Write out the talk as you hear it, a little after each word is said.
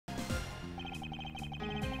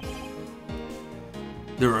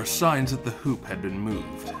There are signs that the hoop had been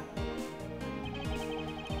moved.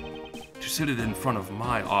 To sit it in front of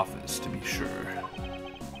my office, to be sure.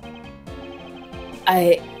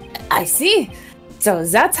 I see. So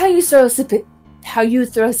that's how you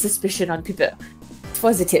throw suspicion on people. It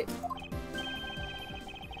was a tip.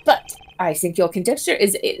 But I think your conjecture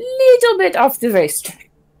is a little bit off the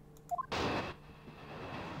racetrack.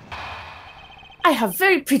 I have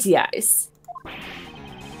very pretty eyes.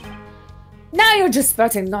 Now you're just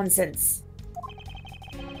spouting nonsense.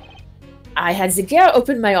 I had the girl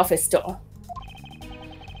open my office door.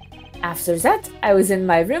 After that, I was in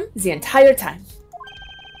my room the entire time.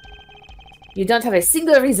 You don't have a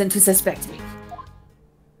single reason to suspect me.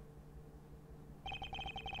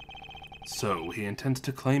 So, he intends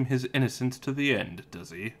to claim his innocence to the end,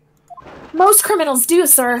 does he? Most criminals do,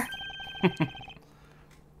 sir.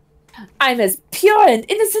 I'm as pure and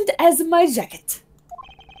innocent as my jacket.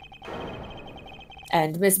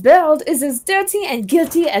 And Miss Bird is as dirty and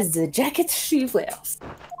guilty as the jacket she wears.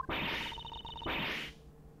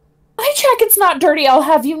 My jacket's not dirty, I'll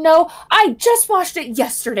have you know. I just washed it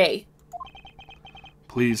yesterday.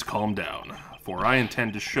 Please calm down, for I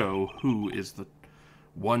intend to show who is the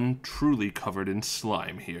one truly covered in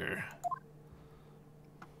slime here.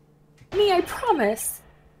 Me, I promise.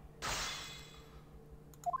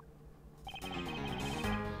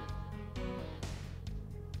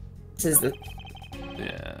 This is the...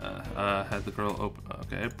 Yeah, had the girl open...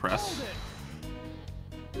 Okay, press.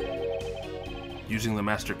 Using the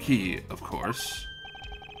master key, of course.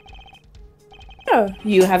 Oh,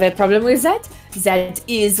 you have a problem with that? That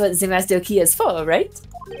is what the master key is for, right?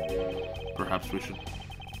 Perhaps we should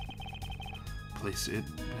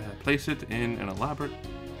place it in an elaborate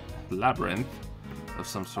labyrinth of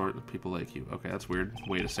some sort of people like you. Okay, that's weird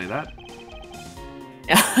way to say that.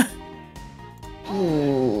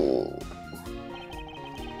 Ooh.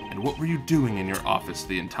 And what were you doing in your office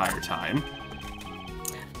the entire time?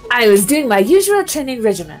 I was doing my usual training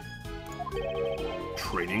regimen.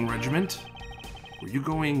 Training regiment? Were you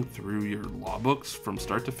going through your law books from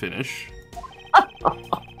start to finish?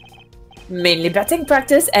 Mainly batting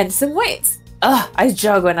practice and some weights. I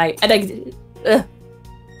jog when I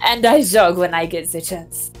jog when I get the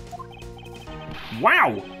chance.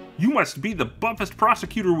 Wow! You must be the buffest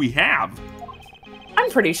prosecutor we have!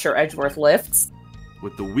 I'm pretty sure Edgeworth lifts.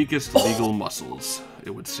 With the weakest legal muscles, it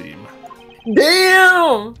would seem.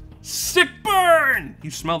 Damn! Sick burn! You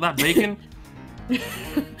smell that bacon?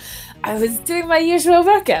 I was doing my usual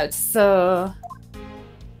workout, so...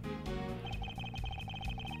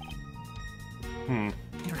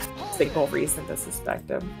 Single reason to suspect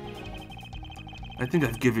him. I think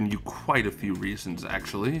I've given you quite a few reasons,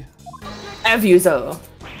 actually. Have you, though?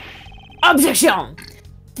 Objection!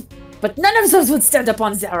 But none of those would stand up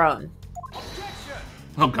on their own.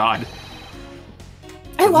 Oh, God.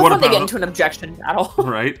 I love when they get into an objection battle.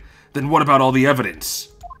 Right? Then what about all the evidence?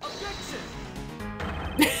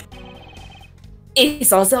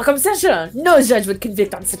 It's all circumstantial. No judge would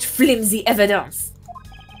convict on such flimsy evidence.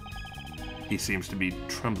 He seems to be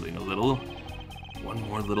trembling a little. One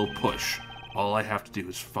more little push. All I have to do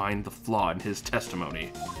is find the flaw in his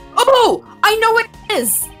testimony. Oh! I know what it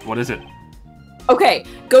is! What is it? Okay,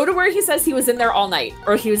 go to where he says he was in there all night.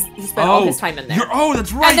 Or he spent all his time in there. Oh,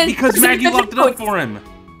 that's right, because Maggie locked it up for him.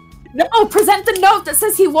 No, present the note that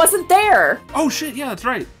says he wasn't there. Oh, shit, yeah, that's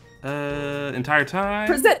right. Entire time?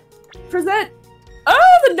 Present.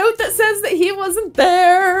 Oh, the note that says that he wasn't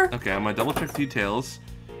there. Okay, I'm gonna double check details.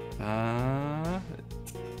 Oh,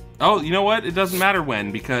 you know what? It doesn't matter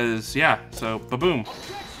when, because, yeah, so, ba-boom.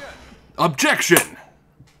 Objection!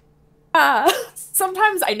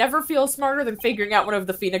 Sometimes I never feel smarter than figuring out one of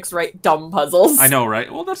the Phoenix Wright dumb puzzles. I know,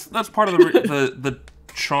 right? Well, that's part of the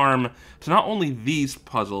charm to not only these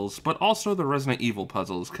puzzles, but also the Resident Evil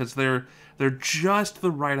puzzles, because they're just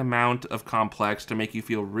the right amount of complex to make you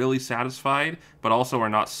feel really satisfied, but also are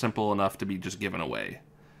not simple enough to be just given away.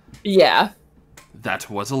 Yeah.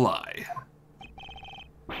 That was a lie.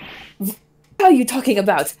 What are you talking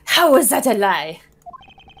about? How was that a lie?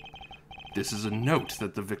 This is a note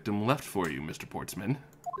that the victim left for you, Mr. Portsman.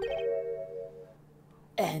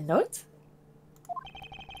 A note?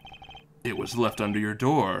 It was left under your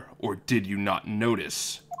door, or did you not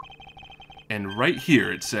notice? And right here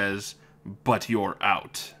it says, "But you're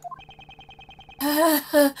out."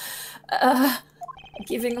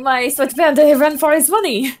 Giving my sweatband a run for his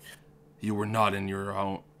money. You were not in your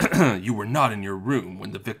own. You were not in your room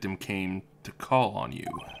when the victim came to call on you.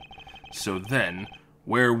 So then,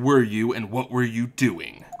 where were you and what were you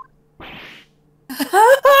doing?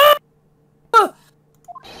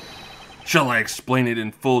 Shall I explain it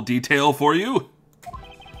in full detail for you?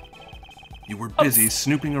 You were busy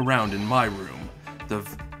snooping around in my room. The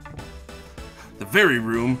very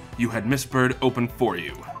room you had Miss Bird open for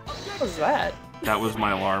you. What was that? That was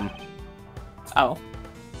my alarm. Oh.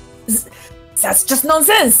 That's just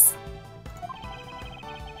nonsense!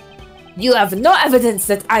 You have no evidence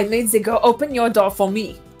that I made the girl open your door for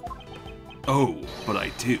me. Oh, but I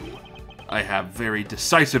do. I have very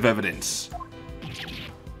decisive evidence.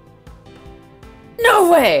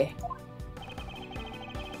 No way!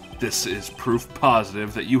 This is proof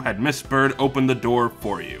positive that you had Miss Bird open the door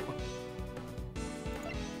for you.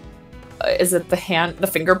 Is it the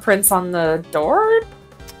fingerprints on the door?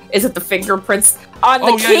 Is it the fingerprints on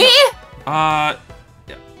the key? Yeah.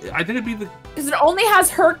 I think it'd be the... Because it only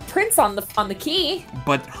has her prints on the key.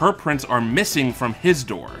 But her prints are missing from his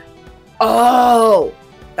door. Oh!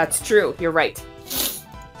 That's true. You're right.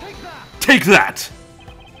 Take that!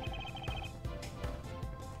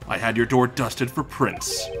 I had your door dusted for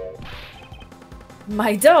prints.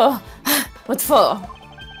 My door? What for?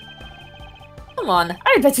 Come on,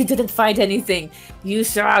 I bet you didn't find anything. You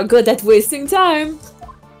sure are good at wasting time.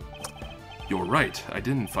 You're right, I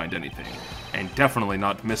didn't find anything. And definitely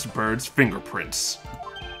not Miss Bird's fingerprints.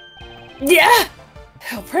 Yeah!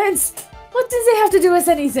 Her prints? What does they have to do with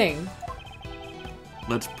anything?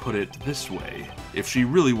 Let's put it this way. If she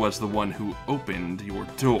really was the one who opened your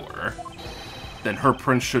door, then her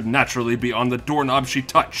prints should naturally be on the doorknob she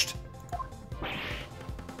touched.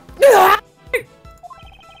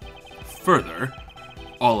 Further,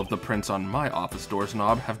 all of the prints on my office door's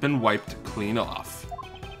knob have been wiped clean off.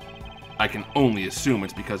 I can only assume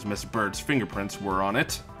it's because Miss Bird's fingerprints were on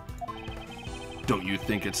it. Don't you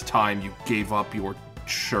think it's time you gave up your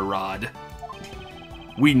charade?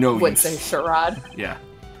 We know you... Would say charade. Yeah.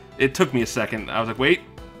 It took me a second. I was like, wait,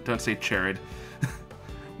 don't say charade.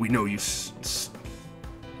 We know you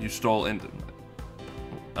you stole into...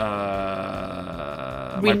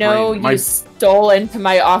 We know you stole into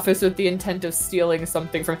my office with the intent of stealing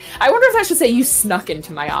something from... I wonder if I should say you snuck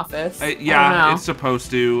into my office. Yeah, it's supposed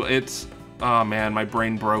to. It's... Oh man, my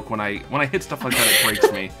brain broke when I hit stuff like that. It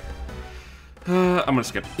breaks me. I'm gonna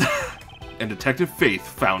skip. And Detective Faith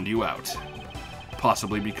found you out.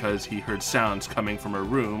 Possibly because he heard sounds coming from a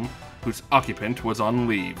room whose occupant was on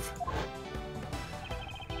leave.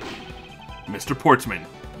 Mr. Portsman,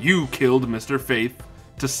 you killed Mr. Faith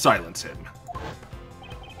to silence him.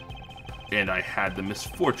 And I had the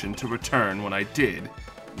misfortune to return when I did.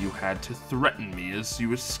 You had to threaten me as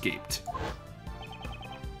you escaped.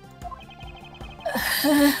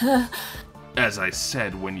 As I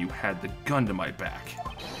said when you had the gun to my back.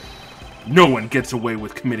 No one gets away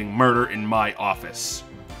with committing murder in my office.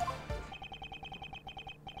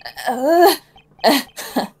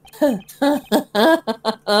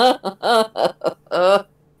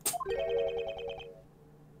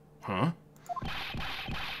 Huh?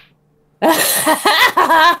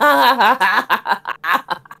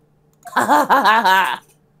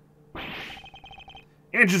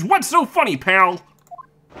 And just what's so funny, pal?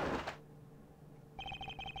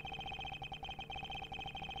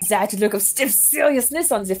 That look of stiff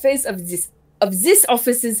seriousness on the face of this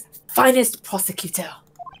office's finest prosecutor.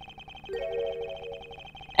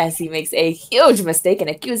 As he makes a huge mistake in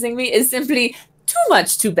accusing me is simply too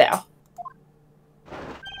much to bear.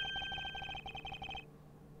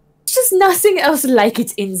 There's just nothing else like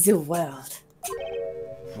it in the world.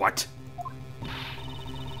 What?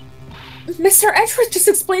 Mr. Edgeworth just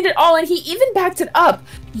explained it all and he even backed it up.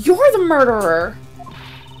 You're the murderer.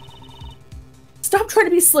 Stop trying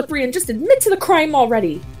to be slippery and just admit to the crime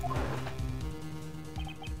already.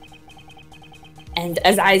 And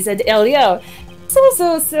as I said earlier, it's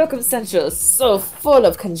also circumstantial, so full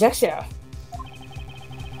of conjecture.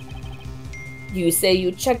 You say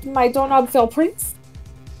you checked my doorknob for prints?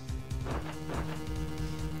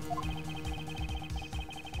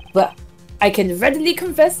 Well, I can readily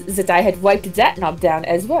confess that I had wiped that knob down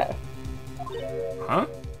as well. Huh?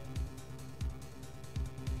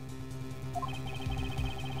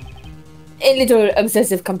 A little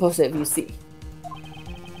obsessive-compulsive, you see.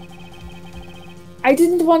 I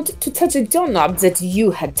didn't want to touch a doorknob that you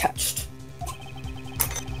had touched.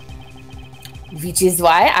 Which is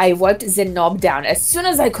why I wiped the knob down as soon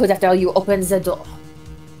as I could after you opened the door.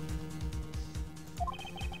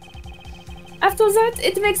 After that,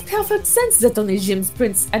 it makes perfect sense that only Jim's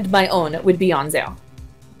prints and my own would be on there.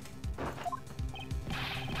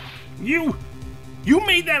 You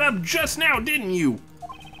made that up just now, didn't you?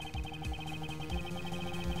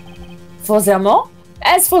 Furthermore,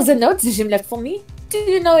 as for the note Jim left for me, do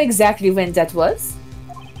you know exactly when that was?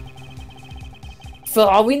 For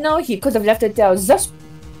all we know, he could have left it there just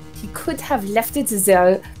he could have left it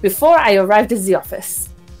there before I arrived at the office.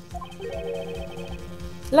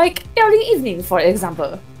 Like early evening, for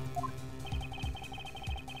example.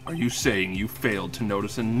 Are you saying you failed to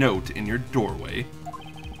notice a note in your doorway?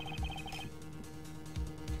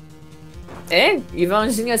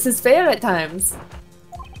 Even geniuses fail at times.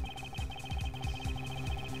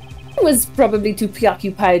 I was probably too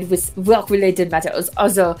preoccupied with work-related matters,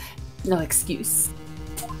 although no excuse.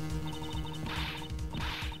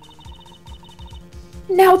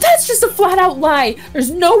 Now that's just a flat-out lie!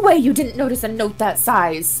 There's no way you didn't notice a note that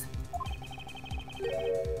size.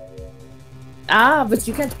 Ah, but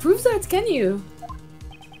you can't prove that, can you?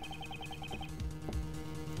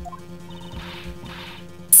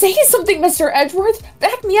 Say something, Mr. Edgeworth!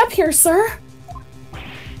 Back me up here, sir!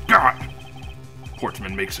 God!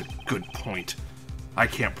 Portman makes a good point. I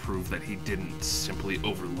can't prove that he didn't simply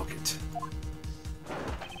overlook it.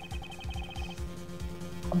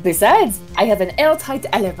 Besides, I have an airtight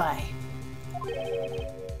alibi.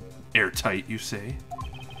 Airtight, you say?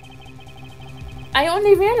 I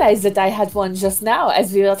only realized that I had one just now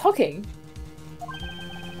as we were talking.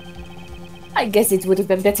 I guess it would have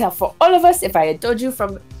been better for all of us if I had told you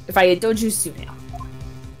sooner.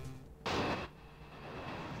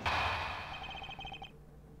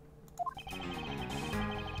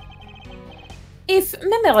 If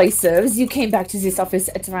memory serves, you came back to this office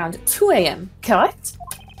at around 2 AM, correct?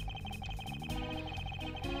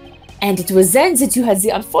 And it was then that you had the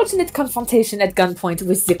unfortunate confrontation at gunpoint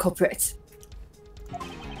with the culprit.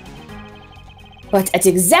 But at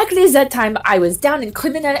exactly that time, I was down in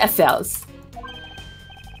criminal affairs.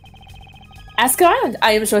 Ask around.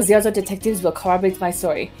 I am sure the other detectives will corroborate my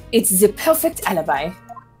story. It's the perfect alibi.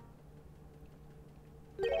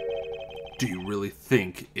 Do you really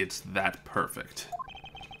think it's that perfect?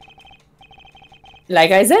 Like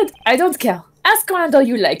I said, I don't care. Ask around all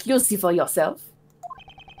you like. You'll see for yourself.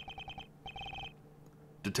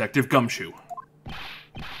 Detective Gumshoe.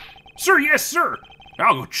 Sir, yes, sir!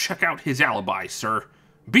 I'll go check out his alibi, sir.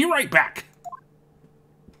 Be right back.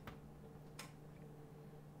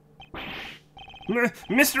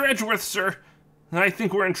 Mr. Edgeworth, sir. I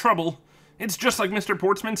think we're in trouble. It's just like Mr.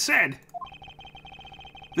 Portsman said.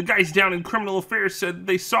 The guys down in criminal affairs said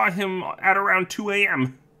they saw him at around 2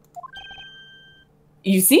 AM.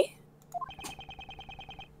 You see?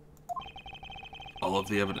 All of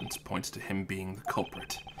the evidence points to him being the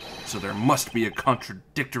culprit, so there must be a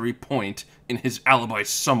contradictory point in his alibi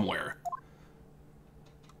somewhere.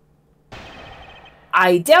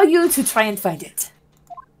 I dare you to try and find it.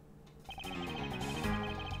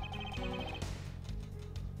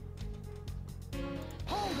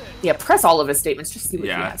 Yeah, press all of his statements, just see what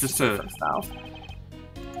he has just to say for himself.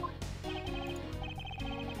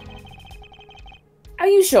 Are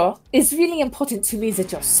you sure? It's really important to me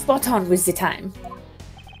that you're spot on with the time.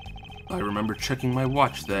 I remember checking my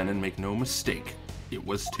watch then and make no mistake. It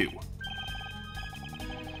was 2.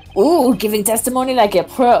 Ooh, giving testimony like a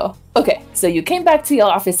pro. Okay, so you came back to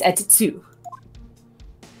your office at 2.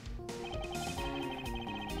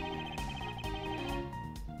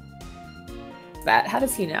 That, how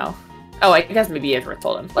does he know? Oh, I guess maybe Edgeworth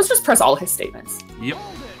told him. Let's just press all his statements. Yep.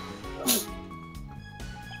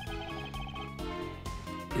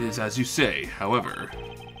 It is as you say, however.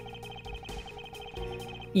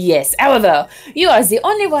 Yes, however, you are the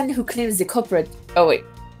only one who claims the culprit. Oh, wait.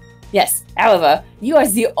 Yes, however, you are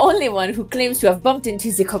the only one who claims to have bumped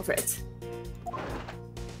into the culprit.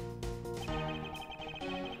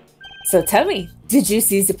 So tell me, did you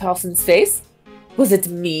see the person's face? Was it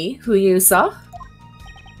me who you saw?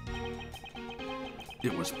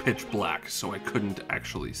 It was pitch black, so I couldn't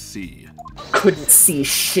actually see. Couldn't see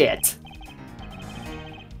shit.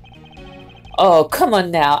 Oh, come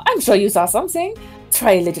on now. I'm sure you saw something.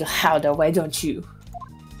 Try a little harder, why don't you?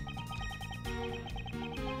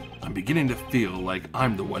 I'm beginning to feel like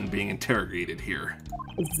I'm the one being interrogated here.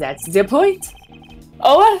 That's the point.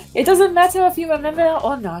 Oh well, it doesn't matter if you remember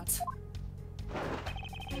or not.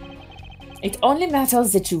 It only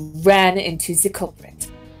matters that you ran into the culprit.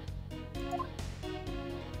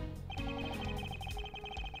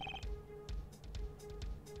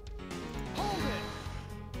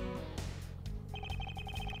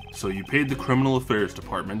 So you paid the Criminal Affairs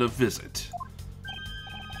Department a visit.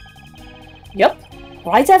 Yup.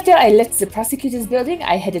 Right after I left the prosecutor's building,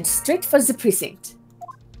 I headed straight for the precinct.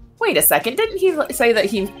 Wait a second, didn't he say that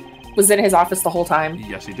he was in his office the whole time?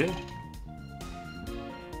 Yes, he did.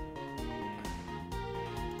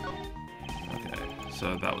 Okay,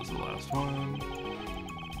 so that was the last one.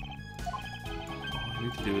 All I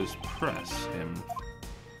need to do is press him.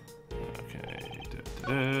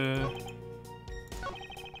 Okay.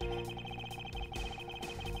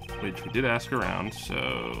 which we did ask around,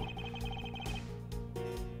 so...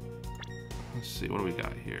 Let's see, what do we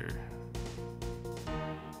got here?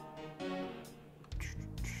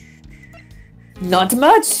 Not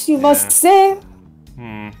much, you must say.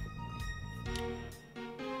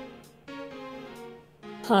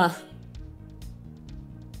 Huh.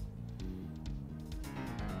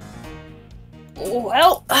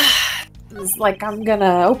 Well, it's like I'm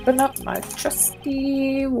gonna open up my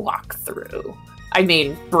trusty walkthrough. I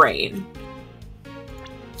mean, brain.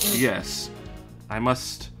 Yes. I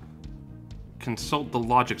must consult the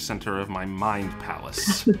logic center of my mind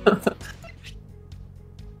palace.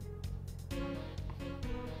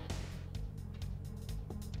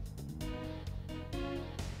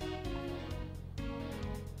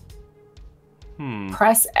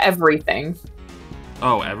 Press everything.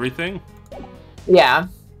 Oh, everything? Yeah.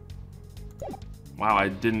 Wow, I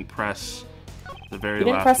didn't press the very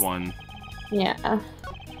last one. Yeah.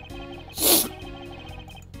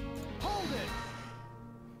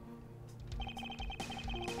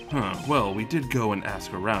 Huh, well, we did go and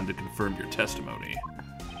ask around to confirm your testimony.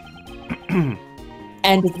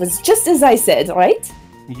 And it was just as I said, right?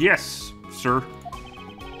 Yes, sir.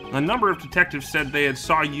 A number of detectives said they had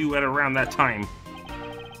saw you at around that time.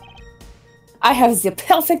 I have the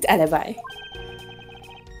perfect alibi.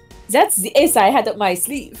 That's the ace I had up my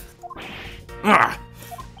sleeve. Ah!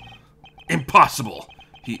 Impossible!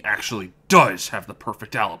 He actually does have the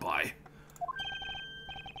perfect alibi.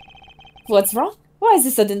 What's wrong? Why is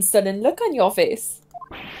this sudden look on your face?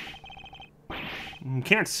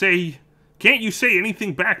 Can't you say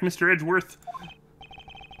anything back, Mr. Edgeworth?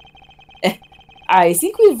 I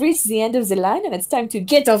think we've reached the end of the line and it's time to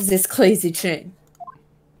get off this crazy train.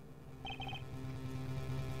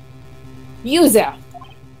 User!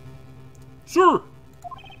 Sir!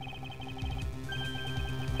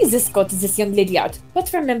 Please escort this young lady out,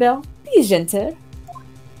 but remember, be gentle.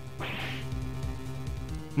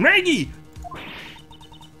 Maggie!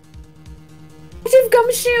 You've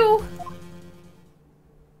gumshoe!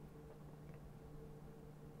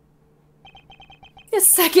 A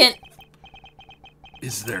second!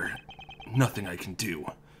 Is there nothing I can do?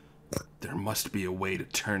 There must be a way to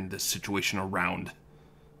turn this situation around.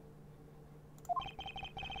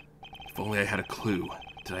 If only I had a clue.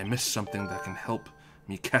 Did I miss something that can help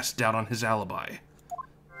me cast doubt on his alibi?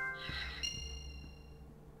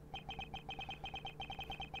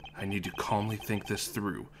 I need to calmly think this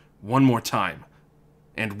through one more time.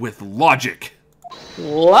 And with logic!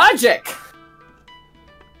 Logic!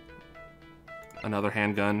 Another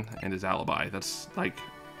handgun and his alibi. That's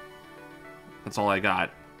all I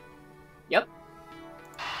got. Yep.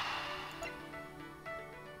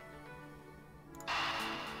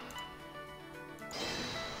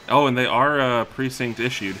 Oh, and they are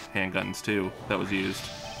precinct-issued handguns, too, that was used.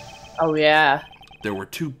 Oh, yeah. There were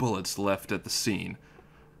 2 bullets left at the scene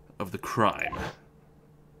of the crime.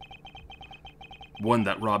 One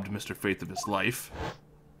that robbed Mr. Faith of his life,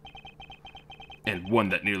 and one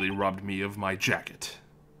that nearly robbed me of my jacket.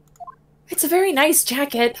 It's a very nice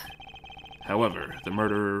jacket. However, the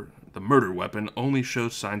murder weapon only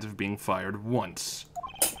shows signs of being fired once,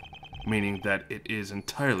 meaning that it is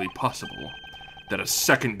entirely possible that a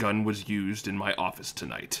second gun was used in my office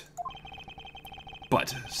tonight.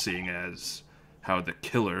 But, seeing as how the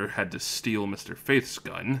killer had to steal Mr. Faith's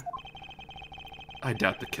gun, I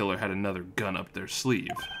doubt the killer had another gun up their sleeve.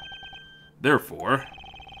 Therefore,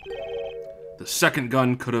 the second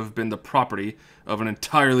gun could have been the property of an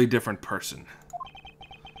entirely different person.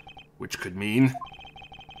 Which could mean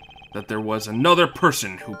that there was another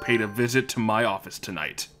person who paid a visit to my office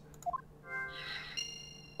tonight.